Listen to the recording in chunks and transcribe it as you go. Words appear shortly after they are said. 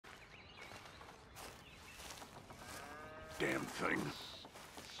damn thing.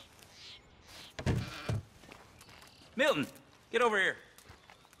 Milton, get over here.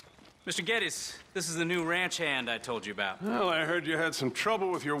 Mr. Geddes, this is the new ranch hand I told you about. Well, I heard you had some trouble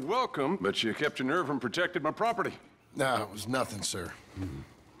with your welcome, but you kept your nerve and protected my property. No, it was nothing, sir.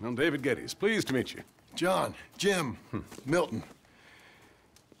 Well, David Geddes, pleased to meet you. John, Jim, Milton.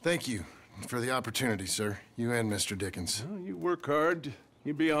 Thank you for the opportunity, sir. You and Mr. Dickens. Well, you work hard.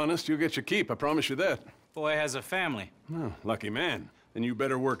 You be honest, you'll get your keep, I promise you that. Boy has a family. Oh, lucky man. Then you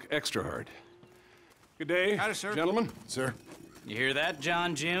better work extra hard. Good day, Howdy, sir. Gentlemen. Sir? You hear that,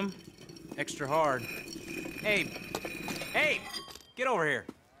 John, Jim? Extra hard. Hey, get over here.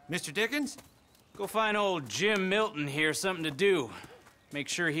 Mr. Dickens? Go find old Jim Milton here something to do. Make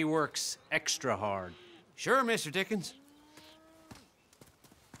sure he works extra hard. Sure, Mr. Dickens.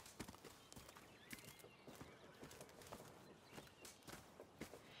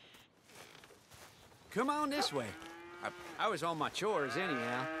 Come on this way. I was on my chores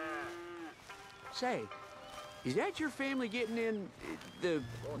anyhow. Say, is that your family getting in the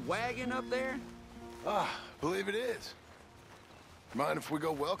wagon up there? Believe it is. Mind if we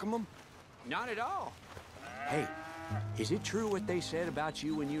go welcome them? Not at all. Hey, is it true what they said about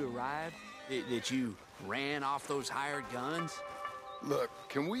you when you arrived? That you ran off those hired guns? Look,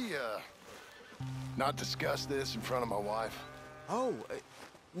 can we, not discuss this in front of my wife? Oh,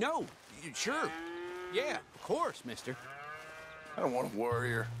 no, sure. Yeah, of course, mister. I don't want to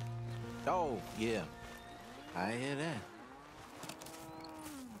worry her. Oh, yeah. I hear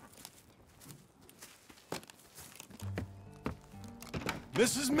that.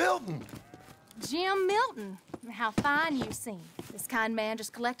 Mrs. Milton! Jim Milton. How fine you seem. This kind man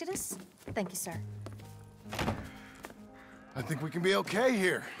just collected us. Thank you, sir. I think we can be okay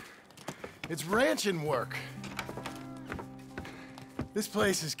here. It's ranching work. This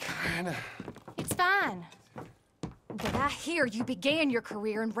place is kinda... It's fine. But I hear you began your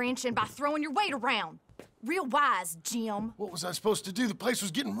career in ranching by throwing your weight around. Real wise, Jim. What was I supposed to do? The place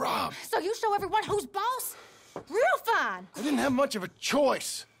was getting robbed. So you show everyone who's boss? Real fine. I didn't have much of a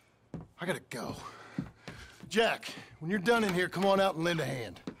choice. I gotta go. Jack, when you're done in here, come on out and lend a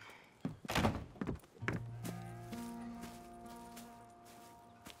hand.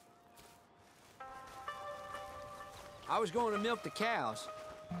 I was going to milk the cows.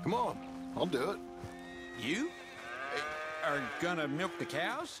 Come on, I'll do it. You? Are gonna milk the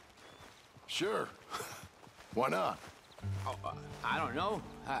cows? Sure. Why not? Oh, I don't know.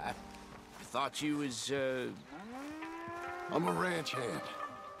 I thought you was, I'm a ranch hand.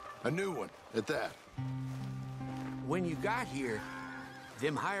 A new one, at that. When you got here,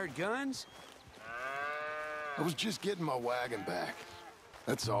 them hired guns? I was just getting my wagon back.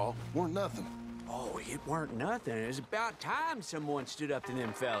 That's all. Weren't nothing. Oh, it weren't nothing. It was about time someone stood up to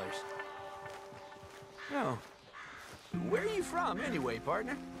them fellers. Oh. Where are you from, anyway,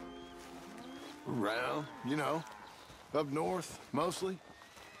 partner? Around, you know. Up north, mostly.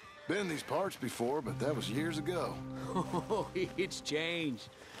 Been in these parts before, but that was years ago. Oh, it's changed.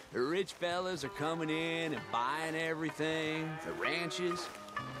 The rich fellas are coming in and buying everything, the ranches.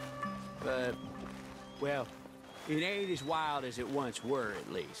 But, well, it ain't as wild as it once were,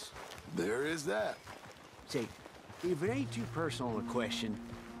 at least. There is that. Say, if it ain't too personal a question,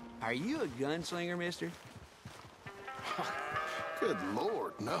 are you a gunslinger, mister? Good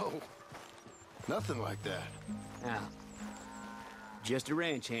Lord, no. Nothing like that. Now, just a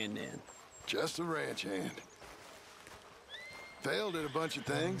ranch hand, then. Just a ranch hand. Failed at a bunch of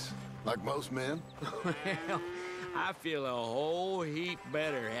things, like most men. Well, I feel a whole heap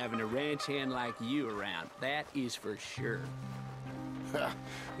better having a ranch hand like you around. That is for sure.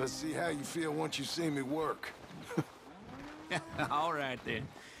 Let's see how you feel once you see me work. All right, then.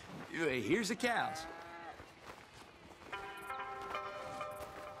 Here's the cows.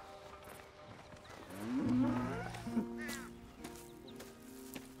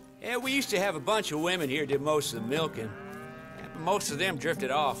 Yeah, we used to have a bunch of women here did most of the milking. Most of them drifted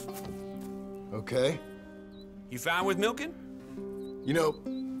off. Okay. You fine with milking? You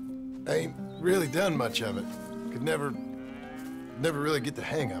know, I ain't really done much of it. Could never really get the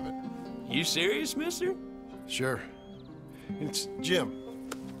hang of it. You serious, mister? Sure. It's Jim.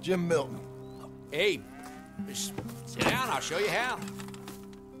 Jim Milton. Hey, just sit down, I'll show you how.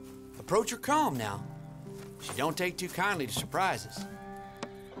 Approach her calm now. She don't take too kindly to surprises.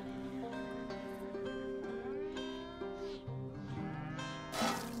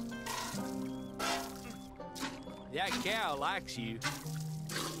 That cow likes you.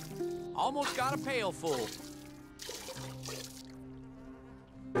 Almost got a pail full.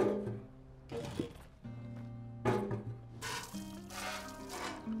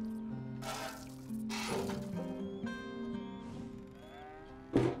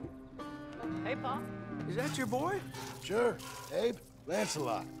 Is that your boy? Sure. Abe,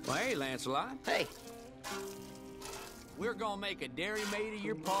 Lancelot. Well, hey, Lancelot. Hey, We're gonna make a dairy maid of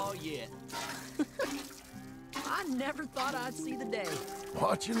your paw yet. I never thought I'd see the day.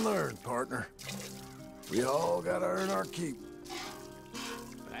 Watch and learn, partner. We all gotta earn our keep.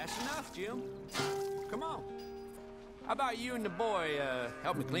 That's enough, Jim. Come on. How about you and the boy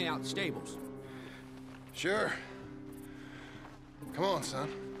help me clean out the stables? Sure. Come on, son.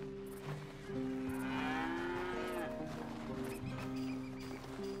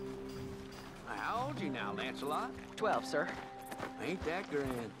 How old you now, Lancelot? 12, sir. Ain't that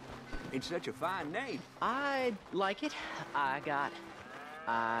grand? It's such a fine name. I like it. I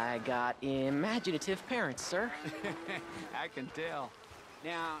got imaginative parents, sir. I can tell.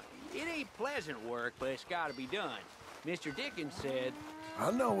 Now, it ain't pleasant work, but it's gotta be done. Mr. Dickens said,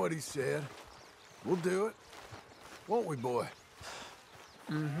 I know what he said. We'll do it. Won't we, boy?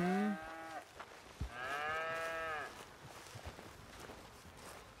 Mm-hmm.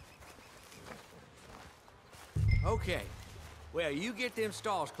 okay. Well, you get them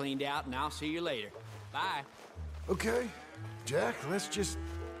stalls cleaned out, and I'll see you later. Bye. Okay. Jack, let's just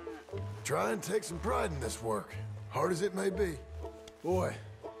try and take some pride in this work, hard as it may be. Boy,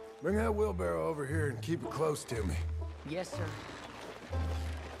 bring that wheelbarrow over here and keep it close to me. Yes, sir.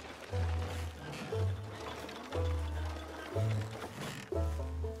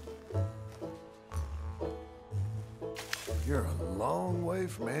 You're a long way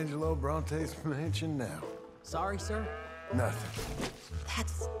from Angelo Bronte's mansion now. Sorry, sir. Nothing. That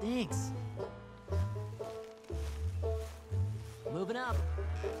stinks. Moving up.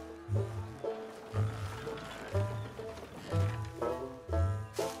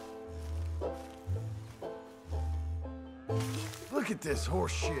 Look at this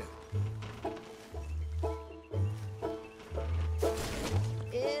horse shit.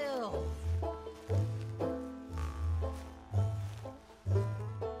 Ew.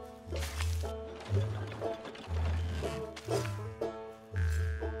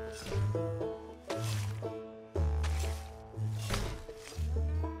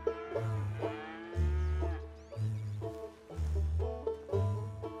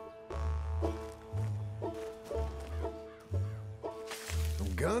 From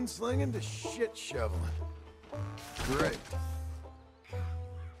gunslinging to shit shoveling. Great.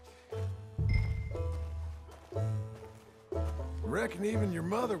 Reckon even your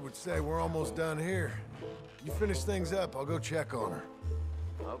mother would say we're almost done here. You finish things up, I'll go check on her.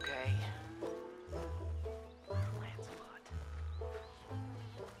 Okay. Lancelot.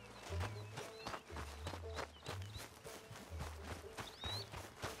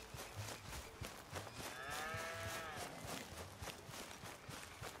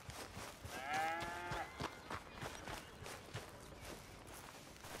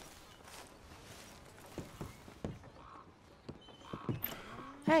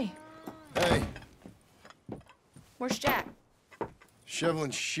 Hey, Hey, where's Jack?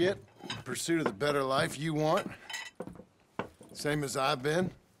 shoveling shit in pursuit of the better life you want? Same as I've been?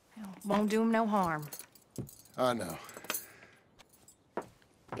 Won't do him no harm. I know.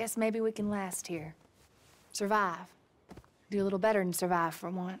 Guess maybe we can last here. Survive. Do a little better than survive for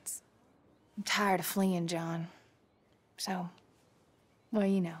once. I'm tired of fleeing, John. So, well,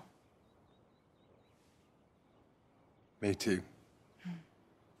 you know. Me too.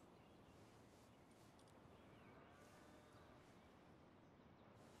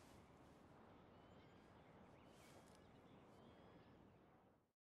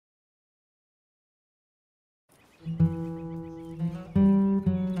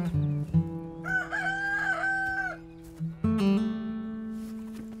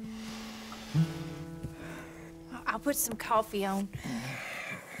 I'll put some coffee on.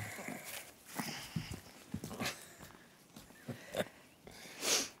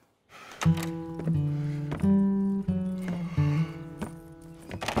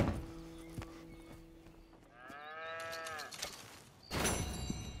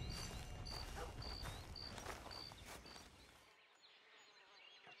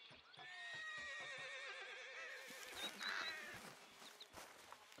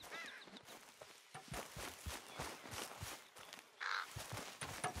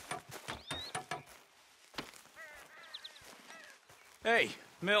 Hey,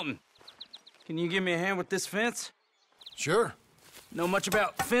 Milton. Can you give me a hand with this fence? Sure. Know much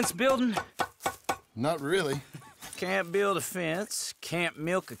about fence building? Not really. Can't build a fence, can't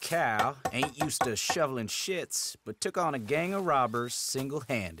milk a cow, ain't used to shoveling shits, but took on a gang of robbers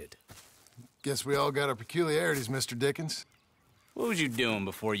single-handed. Guess we all got our peculiarities, Mr. Dickens. What was you doing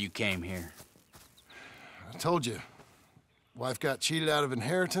before you came here? I told you. Wife got cheated out of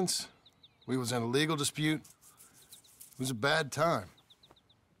inheritance. We was in a legal dispute. It was a bad time.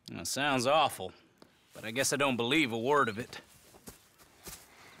 That sounds awful, but I guess I don't believe a word of it.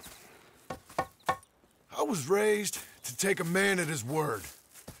 I was raised to take a man at his word,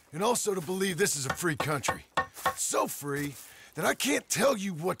 and also to believe this is a free country. So free that I can't tell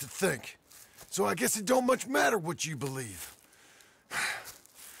you what to think. So I guess it don't much matter what you believe.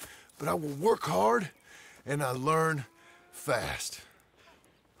 But I will work hard, and I learn fast.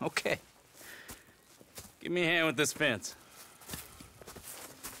 Okay. Give me a hand with this fence.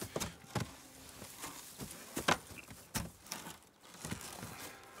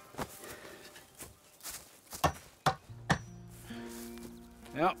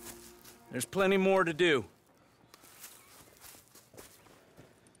 Yep, there's plenty more to do.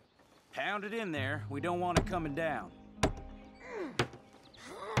 Pound it in there. We don't want it coming down.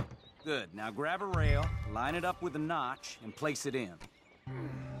 Good. Now grab a rail, line it up with a notch, and place it in.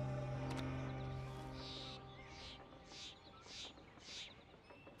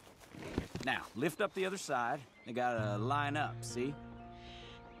 Now, lift up the other side. They gotta line up, see?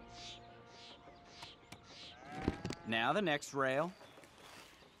 Now the next rail.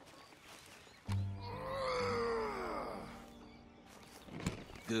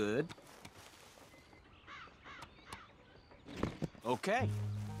 Good. Okay.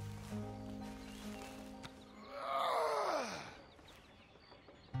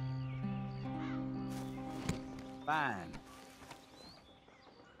 Fine.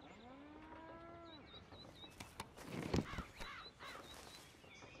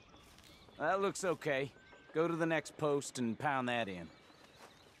 That looks okay. Go to the next post and pound that in.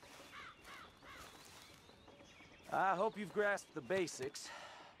 I hope you've grasped the basics.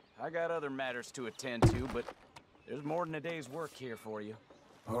 I got other matters to attend to, but there's more than a day's work here for you.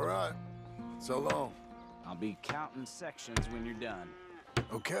 All right. So long. I'll be counting sections when you're done.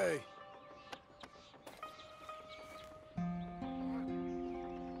 Okay.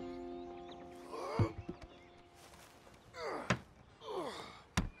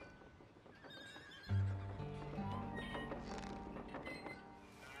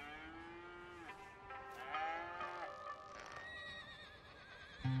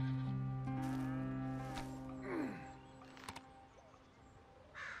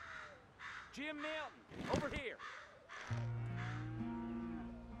 Jim Milton, over here.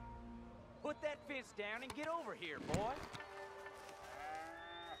 Put that fence down and get over here, boy.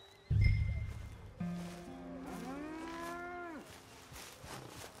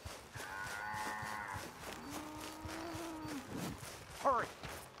 Hurry.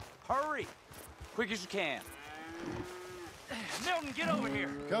 Hurry. Quick as you can. Milton, get over here.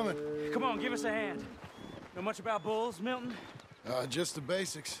 Coming. Come on, give us a hand. Know much about bulls, Milton? Just the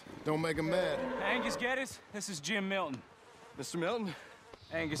basics. Don't make them mad. Angus Geddes, this is Jim Milton. Mr. Milton?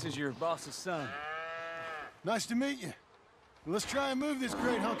 Angus is your boss's son. Nice to meet you. Let's try and move this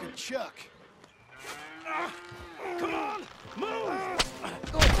great hunk of chuck. Come on, move!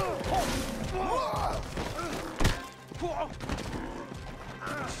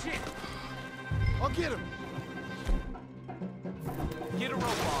 Shit! I'll get him. Get a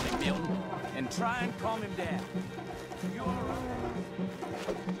rope on him, Milton, and try and calm him down. You all right?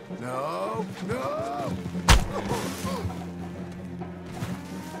 No, no!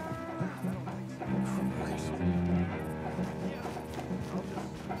 Christ.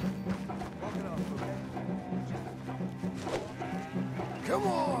 Come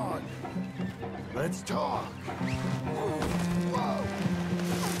on! Let's talk. Whoa.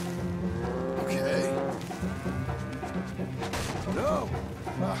 Okay. No!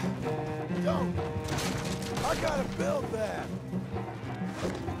 Don't! I gotta build that!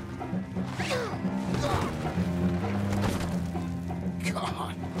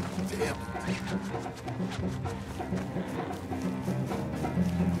 God damn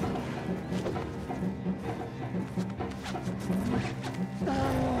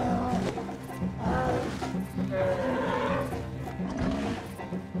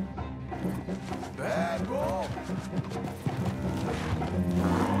Bad bull!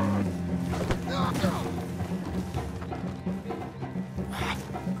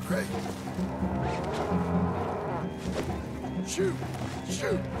 Great! Shoot!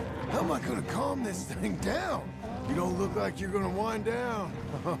 Shoot! How am I gonna calm this thing down? You don't look like you're gonna wind down.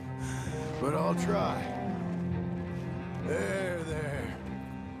 But I'll try. There, there.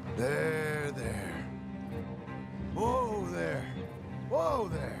 There, there. Whoa there. Whoa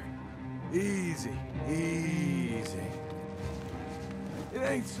there. Easy, easy. It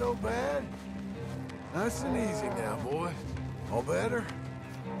ain't so bad. Nice and easy now, boy. All better?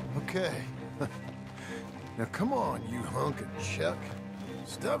 Okay. Now come on, you hunk of chuck.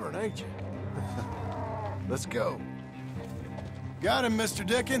 Stubborn, ain't you? Let's go. Got him, Mr.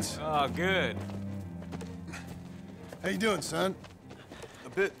 Dickens. Oh, good. How you doing, son? A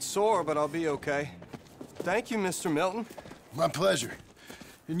bit sore, but I'll be okay. Thank you, Mr. Milton. My pleasure.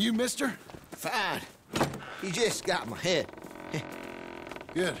 And you, mister? Fine. You just got my head.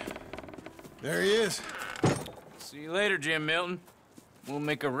 Good. There he is. See you later, Jim Milton. We'll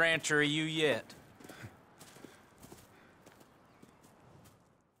make a rancher of you yet.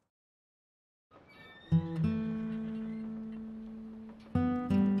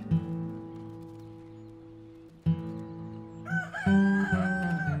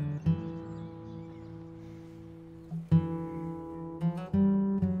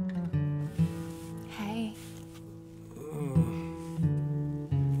 Hey.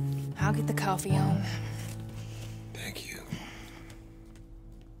 I'll get the coffee on. Thank you.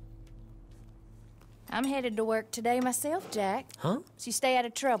 I'm headed to work today myself, Jack. Huh? So you stay out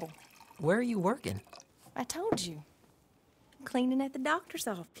of trouble. Where are you working? I told you. Cleaning at the doctor's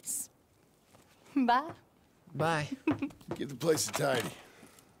office. Bye. Bye. Get the place tidy.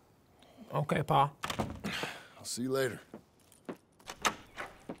 Okay, Pa. I'll see you later.